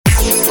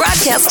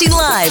Broadcasting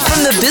live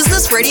from the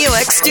Business Radio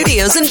X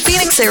studios in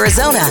Phoenix,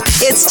 Arizona.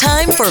 It's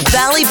time for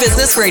Valley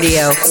Business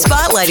Radio,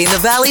 spotlighting the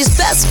Valley's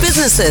best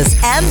businesses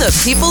and the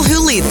people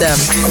who lead them.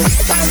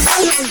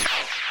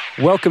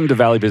 Welcome to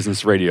Valley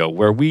Business Radio,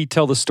 where we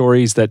tell the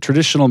stories that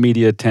traditional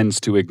media tends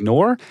to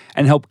ignore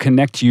and help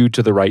connect you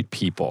to the right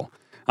people.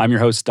 I'm your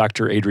host,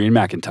 Dr. Adrian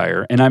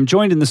McIntyre, and I'm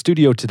joined in the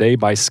studio today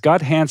by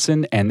Scott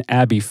Hansen and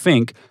Abby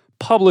Fink,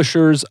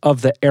 publishers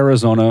of the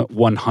Arizona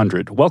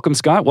 100. Welcome,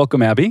 Scott.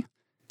 Welcome, Abby.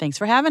 Thanks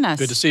for having us.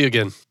 Good to see you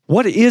again.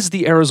 What is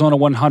the Arizona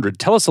 100?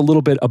 Tell us a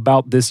little bit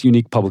about this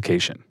unique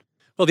publication.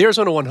 Well, the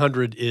Arizona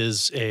 100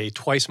 is a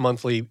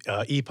twice-monthly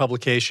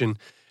e-publication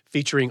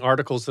featuring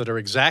articles that are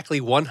exactly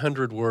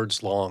 100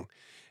 words long.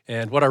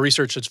 And what our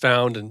research has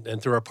found,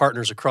 and through our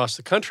partners across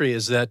the country,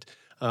 is that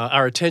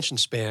our attention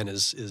span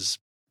is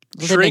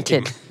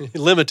shrinking,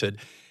 limited.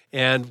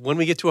 And when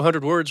we get to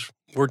 100 words,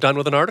 we're done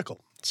with an article.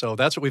 So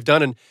that's what we've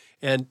done.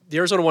 And the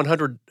Arizona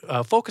 100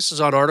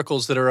 focuses on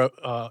articles that are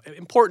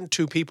important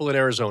to people in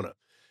Arizona.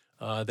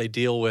 They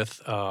deal with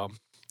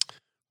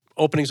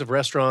openings of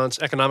restaurants,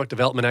 economic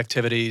development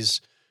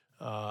activities,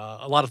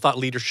 a lot of thought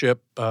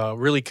leadership,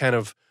 really kind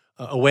of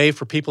a way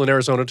for people in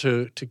Arizona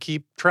to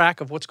keep track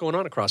of what's going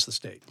on across the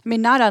state. I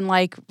mean, not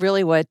unlike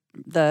really what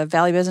the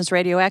Valley Business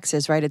Radio X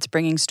is, right? It's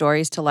bringing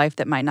stories to life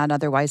that might not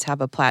otherwise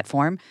have a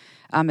platform.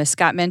 As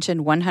Scott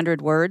mentioned,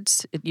 100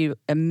 words.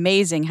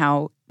 Amazing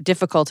how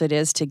difficult it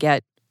is to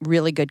get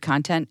really good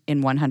content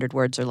in 100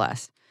 words or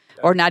less.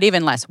 Or not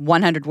even less,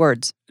 100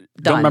 words. Done.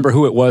 Don't remember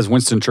who it was,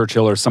 Winston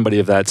Churchill or somebody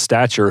of that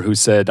stature, who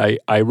said,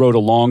 I wrote a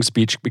long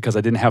speech because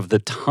I didn't have the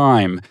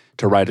time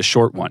to write a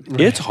short one.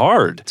 Right. It's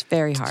hard. It's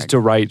very hard. To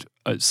write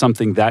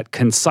something that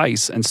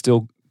concise and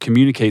still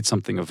communicate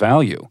something of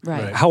value.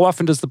 Right. How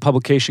often does the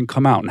publication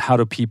come out, and how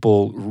do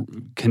people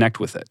connect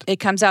with it? It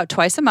comes out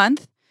twice a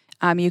month.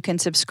 You can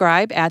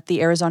subscribe at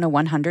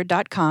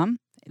thearizona100.com.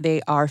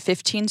 They are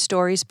 15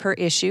 stories per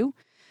issue.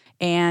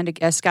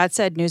 And as Scott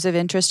said, news of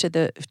interest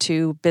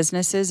to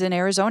businesses in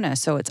Arizona.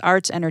 So it's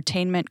arts,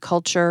 entertainment,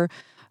 culture,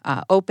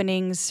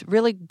 openings,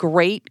 really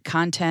great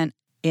content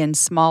in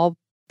small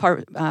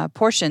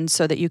portions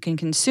so that you can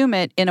consume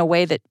it in a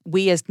way that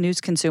we as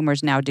news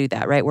consumers now do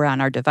that, right? We're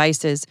on our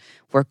devices,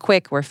 we're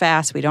quick, we're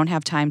fast, we don't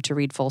have time to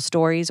read full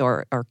stories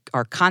or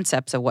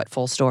concepts of what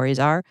full stories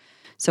are.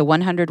 So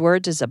 100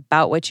 words is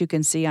about what you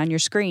can see on your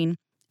screen.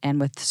 And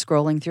with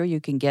scrolling through, you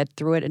can get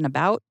through it in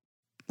about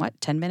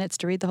 10 minutes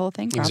to read the whole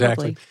thing? Probably.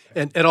 Exactly.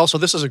 And also,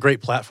 this is a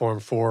great platform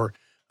for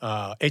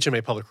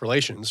HMA Public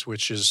Relations,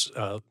 which is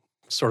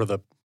sort of the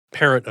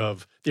parent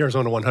of the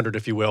Arizona 100,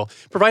 if you will,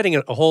 providing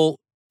a whole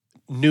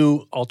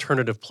new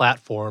alternative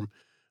platform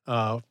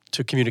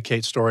to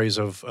communicate stories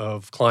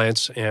of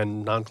clients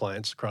and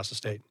non-clients across the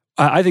state.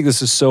 I think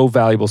this is so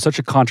valuable, such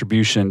a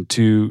contribution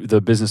to the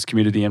business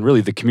community and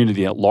really the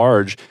community at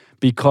large,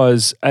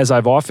 because as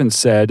I've often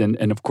said,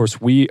 and of course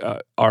we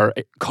are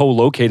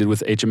co-located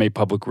with HMA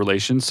Public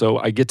Relations, so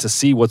I get to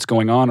see what's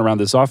going on around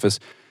this office.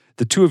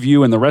 The two of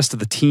you and the rest of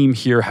the team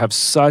here have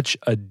such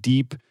a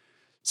deep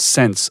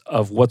sense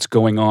of what's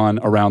going on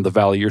around the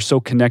Valley. You're so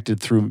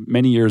connected through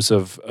many years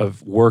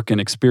of work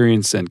and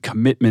experience and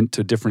commitment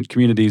to different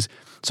communities.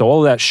 So all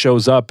of that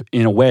shows up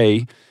in a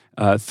way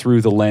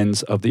through the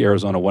lens of the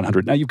Arizona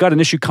 100. Now, you've got an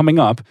issue coming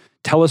up.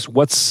 Tell us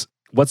what's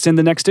in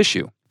the next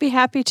issue. Be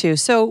happy to.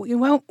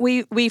 So,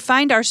 we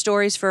find our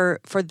stories for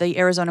the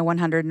Arizona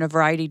 100 in a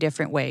variety of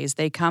different ways.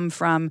 They come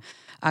from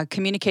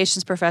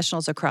communications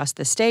professionals across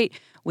the state.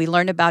 We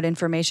learn about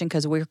information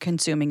because we're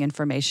consuming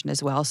information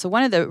as well. So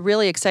one of the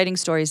really exciting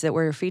stories that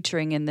we're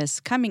featuring in this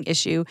coming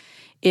issue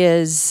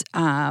is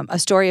a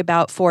story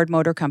about Ford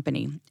Motor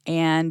Company.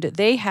 And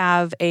they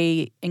have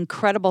an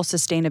incredible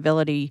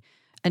sustainability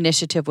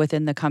initiative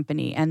within the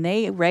company. And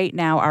they right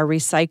now are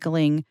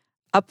recycling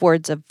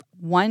upwards of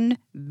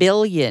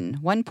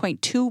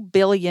 1.2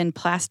 billion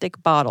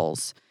plastic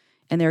bottles.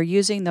 And they're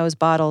using those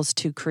bottles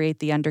to create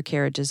the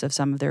undercarriages of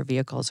some of their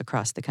vehicles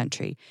across the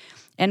country.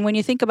 And when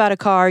you think about a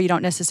car, you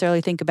don't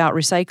necessarily think about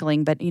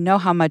recycling, but you know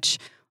how much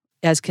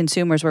as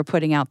consumers we're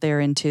putting out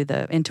there into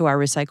our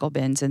recycle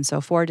bins. And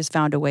so Ford has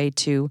found a way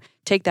to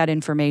take that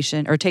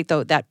information or take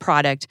that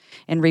product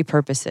and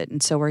repurpose it.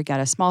 And so we've got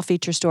a small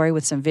feature story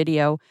with some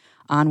video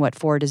on what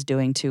Ford is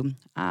doing to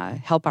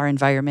help our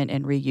environment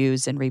and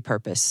reuse and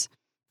repurpose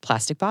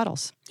plastic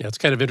bottles. Yeah, it's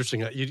kind of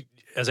interesting.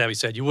 As Abby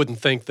said, you wouldn't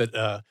think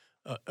that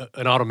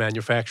an auto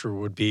manufacturer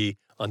would be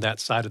on that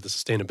side of the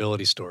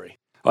sustainability story.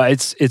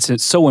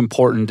 It's so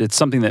important. It's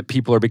something that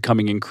people are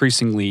becoming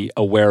increasingly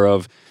aware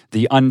of,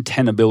 the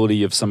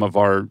untenability of some of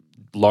our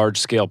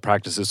large-scale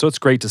practices. So it's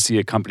great to see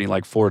a company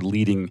like Ford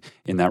leading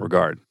in that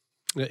regard.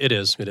 It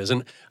is.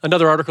 And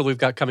another article we've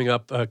got coming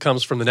up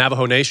comes from the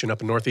Navajo Nation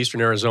up in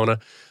northeastern Arizona.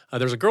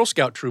 There's a Girl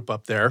Scout troop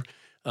up there,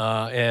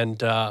 and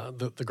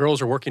the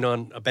girls are working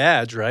on a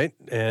badge, right?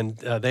 And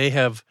they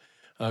have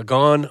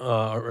gone,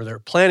 or they're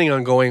planning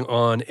on going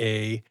on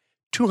a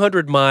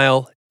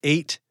 200-mile,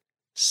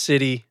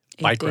 8-city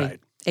bike ride.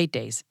 8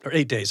 days. Or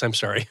 8 days, I'm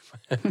sorry.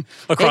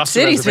 Across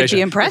 8 the cities would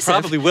be impressive. They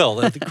probably will.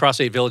 Across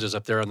 8 villages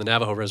up there on the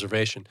Navajo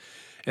Reservation.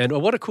 And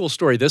what a cool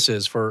story this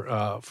is for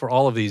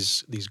all of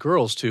these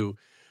girls to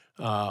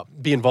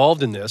be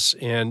involved in this.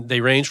 And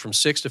they range from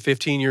 6 to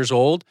 15 years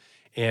old.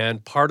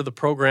 And part of the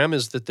program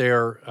is that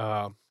they're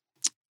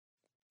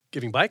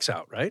giving bikes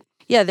out, right?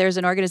 Yeah, there's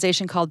an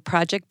organization called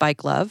Project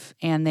Bike Love,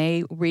 and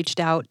they reached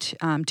out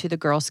to the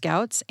Girl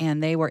Scouts,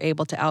 and they were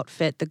able to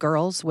outfit the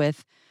girls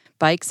with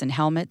bikes and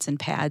helmets and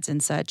pads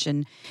and such.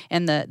 And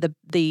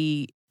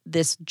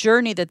this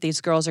journey that these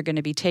girls are going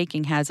to be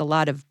taking has a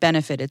lot of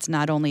benefit. It's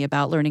not only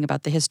about learning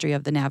about the history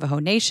of the Navajo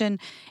Nation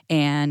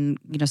and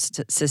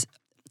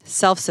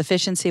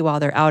self-sufficiency while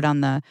they're out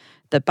on the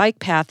bike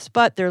paths,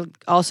 but they're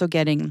also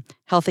getting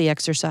healthy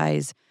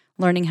exercise,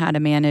 learning how to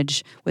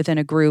manage within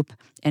a group,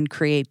 and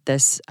create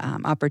this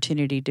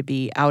opportunity to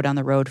be out on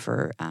the road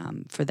for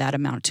that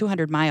amount,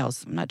 200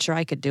 miles. I'm not sure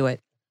I could do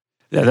it.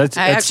 Yeah,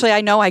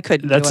 I know I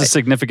couldn't do it. That's a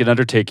significant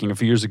undertaking. A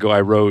few years ago,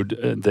 I rode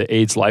the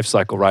AIDS Life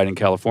Cycle ride in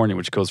California,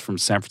 which goes from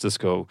San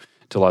Francisco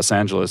to Los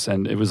Angeles,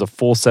 and it was a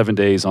full 7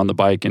 days on the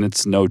bike, and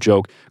it's no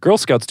joke. Girl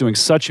Scouts doing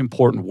such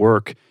important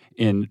work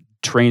in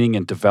training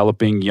and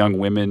developing young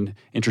women,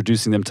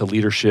 introducing them to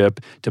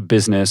leadership, to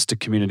business, to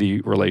community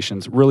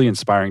relations. Really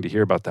inspiring to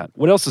hear about that.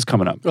 What else is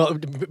coming up? Well,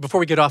 before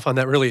we get off on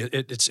that, really,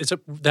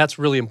 that's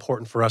really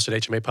important for us at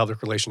HMA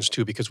Public Relations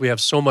too, because we have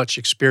so much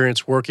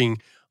experience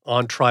working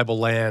on tribal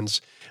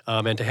lands,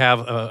 and to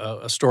have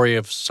a story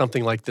of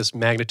something like this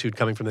magnitude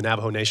coming from the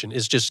Navajo Nation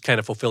is just kind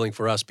of fulfilling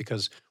for us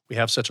because we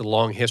have such a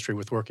long history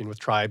with working with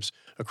tribes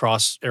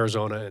across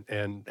Arizona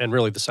and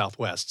really the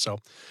Southwest. So,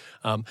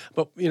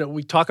 but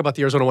we talk about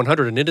the Arizona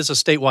 100, and it is a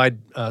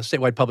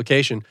statewide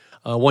publication.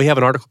 We have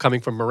an article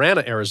coming from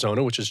Marana,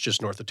 Arizona, which is just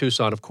north of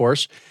Tucson, of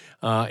course,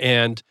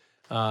 and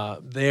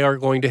they are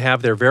going to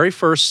have their very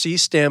first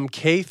C-STEM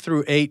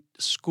K-8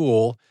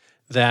 school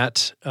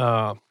that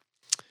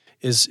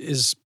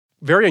is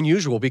very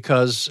unusual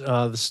because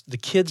the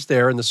kids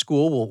there in the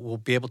school will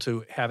be able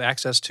to have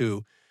access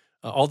to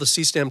all the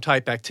C-STEM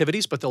type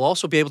activities, but they'll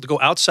also be able to go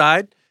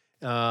outside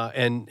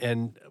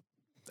and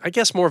I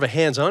guess more of a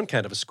hands-on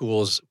kind of a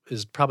school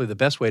is probably the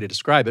best way to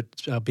describe it.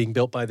 It's being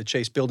built by the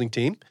Chase Building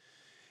Team,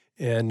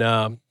 and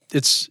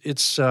it's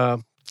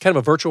kind of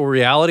a virtual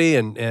reality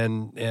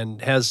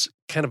and has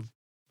kind of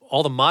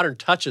all the modern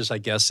touches, I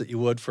guess, that you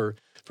would for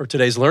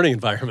today's learning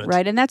environment.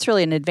 Right, and that's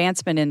really an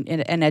advancement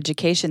in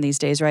education these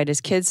days, right? As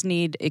kids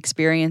need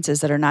experiences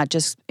that are not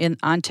just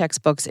on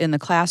textbooks in the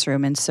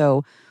classroom. And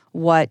so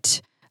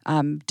what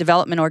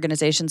development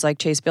organizations like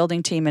Chase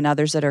Building Team and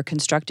others that are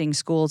constructing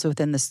schools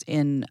within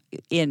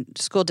in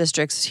school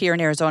districts here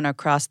in Arizona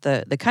across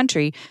the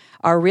country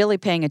are really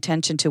paying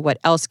attention to what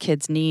else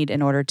kids need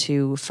in order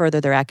to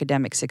further their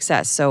academic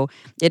success. So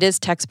it is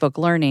textbook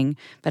learning,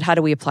 but how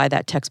do we apply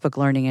that textbook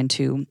learning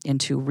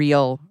into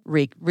real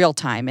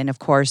time? And of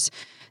course,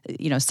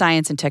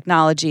 science and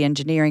technology,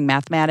 engineering,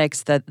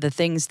 mathematics, the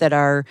things that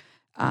are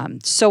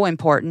so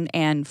important,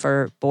 and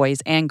for boys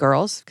and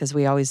girls, because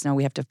we always know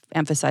we have to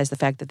emphasize the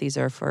fact that these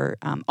are for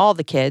all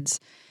the kids.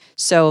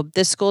 So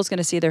this school is going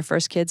to see their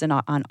first kids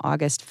on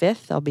August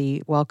 5th. They'll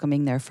be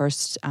welcoming their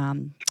first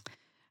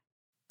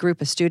group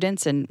of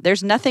students. And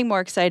there's nothing more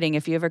exciting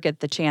if you ever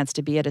get the chance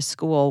to be at a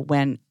school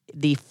when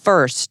the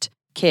first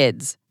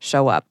kids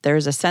show up.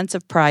 There's a sense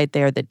of pride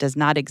there that does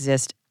not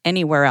exist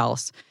anywhere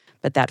else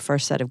but that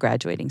first set of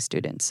graduating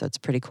students. So it's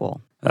pretty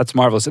cool. That's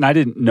marvelous. And I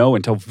didn't know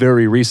until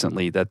very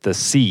recently that the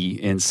C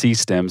in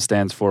C-STEM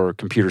stands for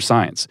computer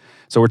science.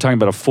 So we're talking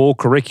about a full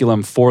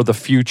curriculum for the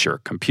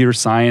future. Computer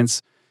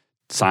science,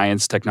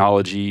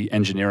 technology,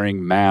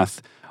 engineering,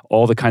 math,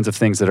 all the kinds of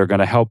things that are going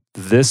to help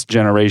this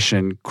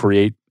generation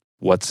create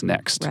what's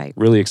next. Right.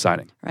 Really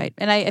exciting. Right.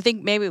 And I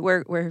think maybe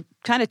we're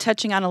kind of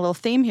touching on a little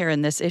theme here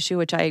in this issue,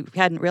 which I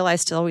hadn't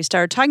realized till we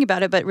started talking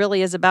about it, but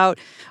really is about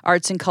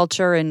arts and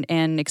culture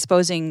and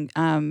exposing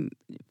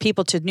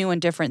people to new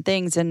and different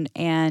things.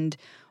 And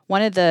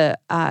one of the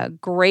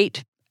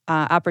great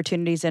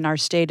opportunities in our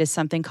state is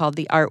something called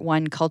the Act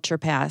One Culture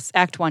Pass.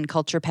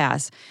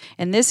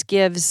 And this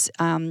gives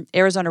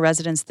Arizona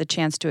residents the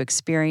chance to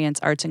experience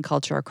arts and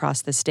culture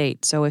across the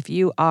state. So if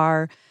you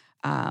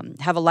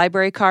have a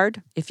library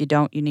card. If you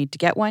don't, you need to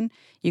get one.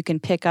 You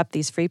can pick up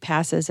these free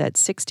passes at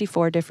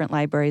 64 different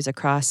libraries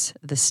across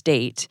the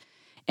state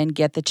and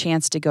get the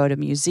chance to go to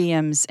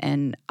museums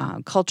and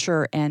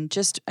culture and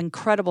just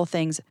incredible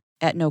things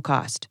at no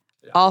cost.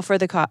 Yeah.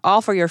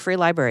 All for your free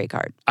library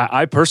card.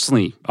 I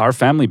personally, our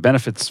family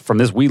benefits from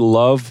this. We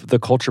love the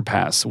Culture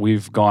Pass.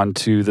 We've gone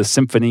to the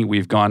Symphony.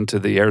 We've gone to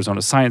the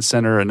Arizona Science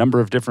Center, a number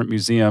of different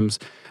museums.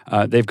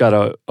 They've got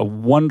a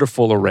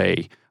wonderful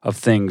array of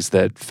things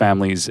that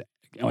families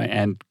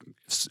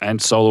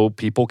and solo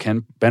people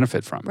can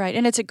benefit from. Right,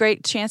 and it's a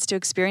great chance to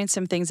experience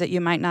some things that you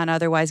might not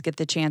otherwise get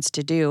the chance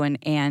to do.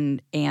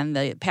 And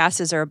the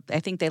passes I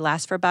think they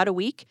last for about a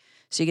week.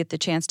 So you get the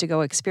chance to go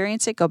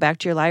experience it, go back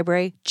to your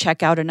library,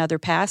 check out another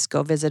pass,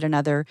 go visit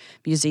another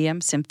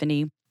museum,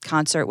 symphony,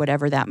 concert,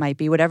 whatever that might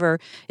be. Whatever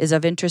is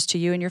of interest to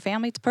you and your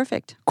family, it's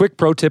perfect. Quick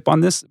pro tip on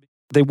this.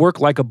 They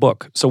work like a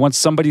book. So once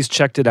somebody's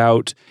checked it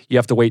out, you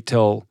have to wait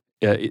till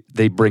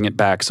they bring it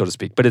back, so to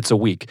speak. But it's a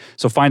week.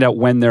 So find out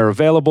when they're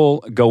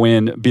available, go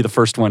in, be the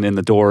first one in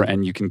the door,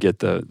 and you can get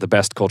the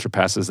best culture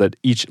passes that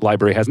each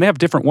library has. And they have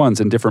different ones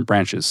in different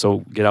branches. So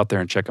get out there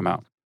and check them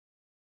out.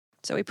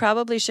 So we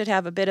probably should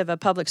have a bit of a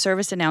public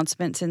service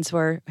announcement since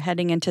we're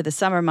heading into the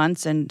summer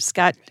months, and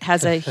Scott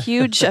has a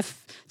huge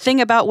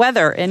thing about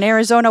weather in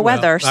Arizona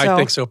weather. So I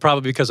think so,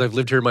 probably because I've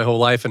lived here my whole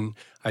life, and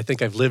I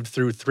think I've lived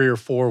through 3 or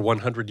 4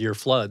 100-year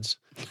floods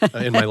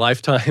in my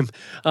lifetime.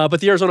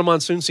 But the Arizona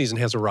monsoon season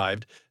has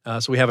arrived.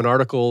 So we have an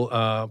article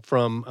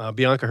from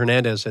Bianca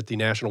Hernandez at the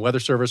National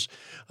Weather Service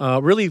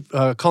really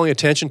calling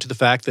attention to the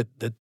fact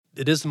that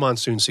it is the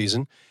monsoon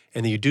season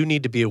and that you do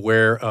need to be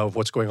aware of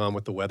what's going on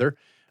with the weather.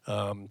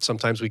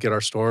 Sometimes we get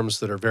our storms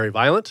that are very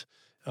violent,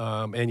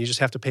 and you just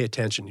have to pay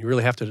attention. You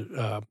really have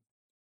to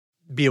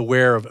be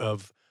aware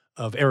of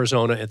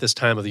Arizona at this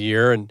time of the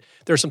year. And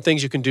there are some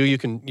things you can do. You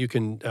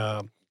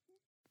can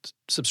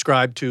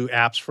subscribe to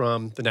apps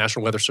from the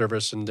National Weather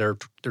Service and their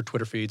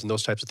Twitter feeds and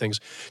those types of things,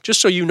 just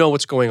so you know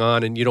what's going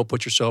on and you don't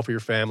put yourself or your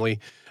family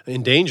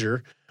in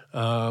danger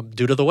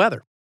due to the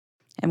weather.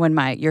 And when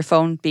your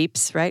phone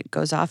beeps, right,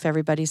 goes off,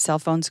 everybody's cell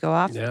phones go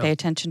off, pay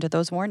attention to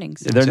those warnings.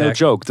 They're no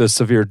joke. The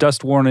severe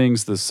dust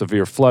warnings, the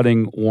severe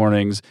flooding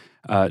warnings.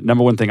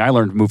 Number one thing I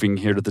learned moving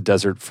here to the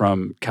desert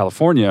from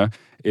California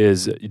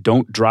is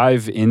don't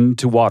drive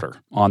into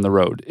water on the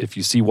road. If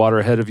you see water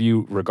ahead of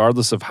you,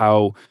 regardless of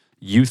how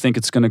you think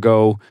it's going to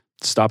go,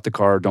 stop the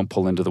car, don't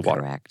pull into the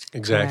water. Correct.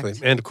 Exactly.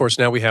 Correct. And of course,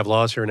 now we have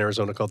laws here in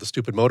Arizona called the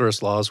Stupid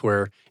Motorist Laws,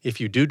 where if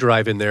you do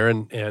drive in there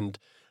and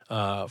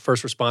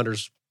first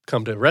responders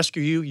come to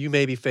rescue you, you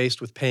may be faced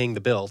with paying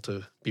the bill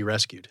to be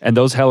rescued. And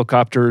those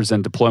helicopters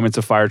and deployments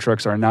of fire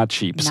trucks are not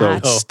cheap. So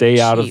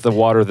stay out of the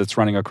water that's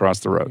running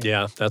across the road.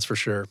 Yeah, that's for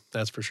sure.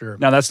 That's for sure.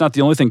 Now, that's not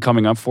the only thing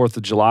coming up. 4th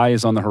of July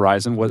is on the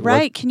horizon.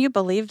 Right. Can you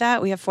believe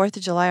that? We have 4th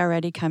of July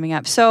already coming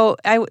up. So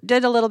I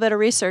did a little bit of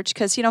research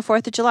because,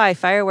 4th of July,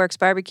 fireworks,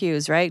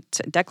 barbecues, right?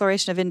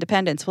 Declaration of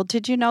Independence. Well,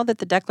 did you know that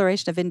the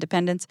Declaration of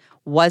Independence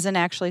wasn't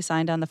actually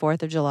signed on the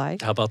 4th of July?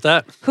 How about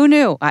that? Who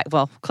knew?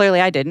 Clearly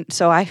I didn't.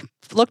 So I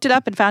looked it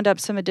up and found out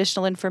some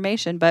additional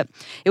information. But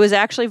it was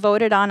actually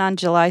voted on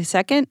July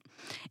 2nd.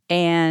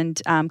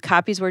 And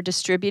copies were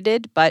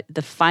distributed, but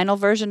the final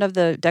version of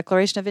the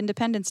Declaration of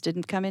Independence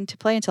didn't come into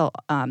play until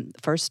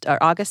August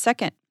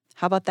 2nd.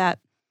 How about that?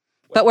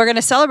 But we're going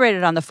to celebrate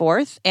it on the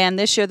 4th, and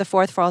this year the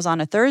 4th falls on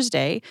a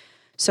Thursday,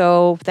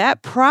 so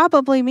that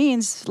probably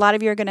means a lot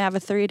of you are going to have a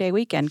 3-day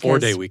weekend.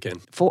 4-day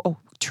weekend.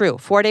 True,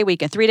 4-day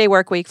weekend, 3-day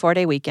work week,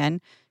 4-day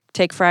weekend.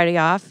 Take Friday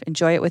off,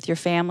 enjoy it with your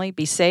family,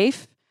 be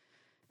safe,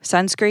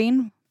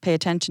 sunscreen, pay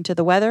attention to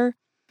the weather,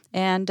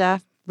 and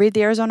read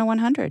the Arizona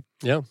 100.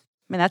 Yeah.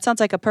 I mean, that sounds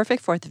like a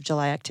perfect 4th of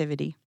July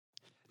activity.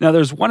 Now,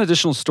 there's one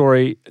additional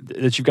story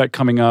that you've got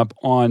coming up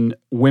on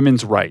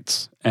women's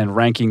rights and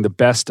ranking the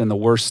best and the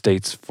worst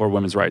states for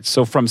women's rights.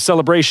 So from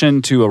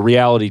celebration to a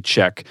reality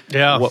check,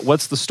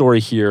 what's the story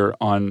here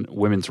on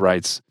women's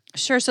rights?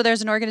 Sure. So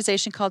there's an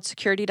organization called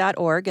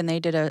Security.org, and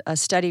they did a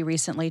study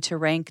recently to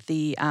rank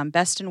the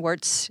best and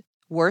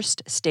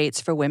worst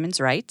states for women's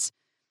rights.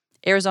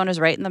 Arizona's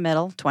right in the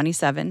middle,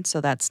 27,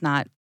 so that's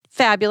not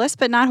fabulous,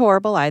 but not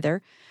horrible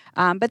either.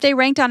 But they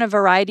ranked on a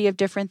variety of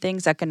different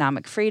things: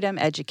 economic freedom,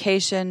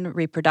 education,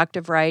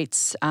 reproductive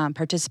rights,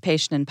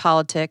 participation in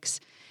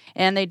politics.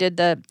 And they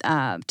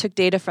took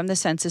data from the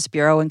Census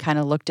Bureau and kind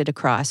of looked it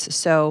across.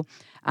 So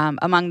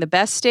among the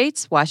best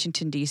states,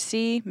 Washington,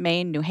 D.C.,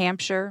 Maine, New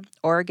Hampshire,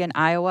 Oregon,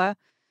 Iowa,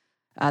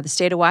 the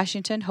state of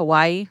Washington,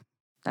 Hawaii.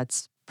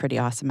 That's pretty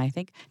awesome, I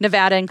think.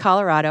 Nevada and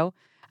Colorado.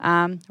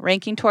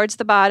 Ranking towards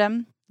the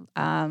bottom,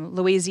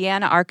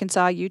 Louisiana,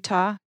 Arkansas,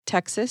 Utah,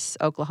 Texas,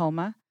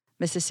 Oklahoma,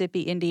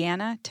 Mississippi,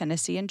 Indiana,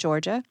 Tennessee, and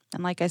Georgia.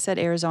 And like I said,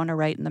 Arizona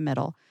right in the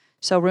middle.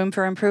 So room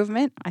for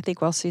improvement. I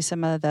think we'll see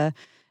some of the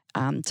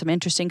some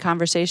interesting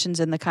conversations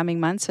in the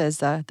coming months as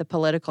the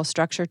political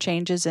structure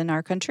changes in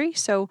our country.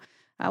 So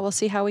we'll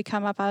see how we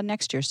come up on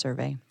next year's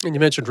survey. And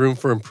you mentioned room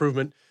for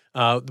improvement.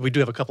 We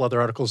do have a couple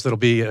other articles that'll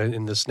be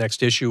in this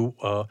next issue.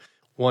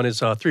 One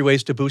is 3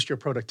 ways to boost your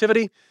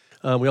productivity.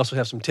 We also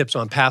have some tips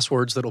on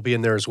passwords that'll be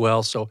in there as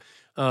well. So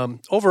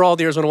overall,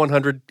 the Arizona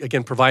 100,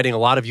 again, providing a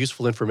lot of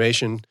useful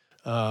information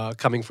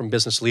coming from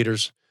business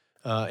leaders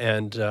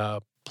and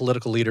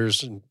political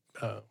leaders and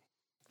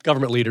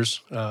government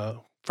leaders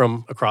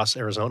from across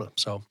Arizona.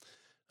 So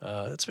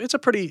it's a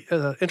pretty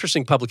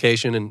interesting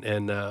publication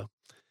and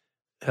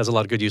has a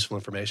lot of good, useful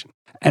information.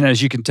 And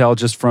as you can tell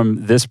just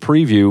from this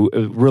preview,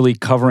 really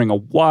covering a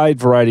wide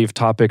variety of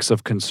topics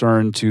of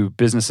concern to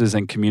businesses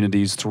and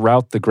communities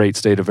throughout the great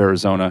state of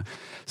Arizona.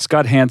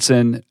 Scott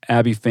Hansen,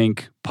 Abby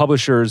Fink,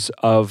 publishers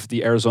of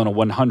the Arizona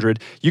 100.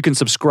 You can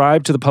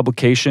subscribe to the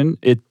publication.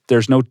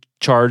 There's no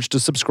charge to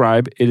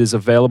subscribe. It is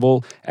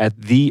available at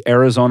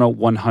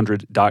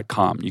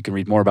thearizona100.com. You can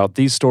read more about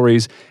these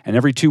stories, and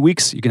every 2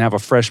 weeks, you can have a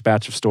fresh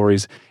batch of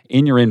stories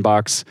in your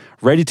inbox,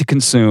 ready to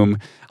consume,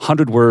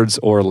 100 words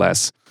or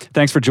less.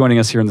 Thanks for joining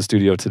us here in the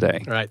studio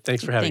today. All right.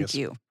 Thanks for having us.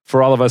 Thank you.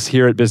 For all of us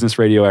here at Business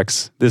Radio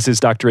X, this is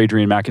Dr.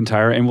 Adrian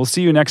McIntyre, and we'll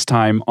see you next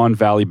time on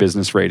Valley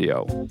Business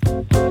Radio.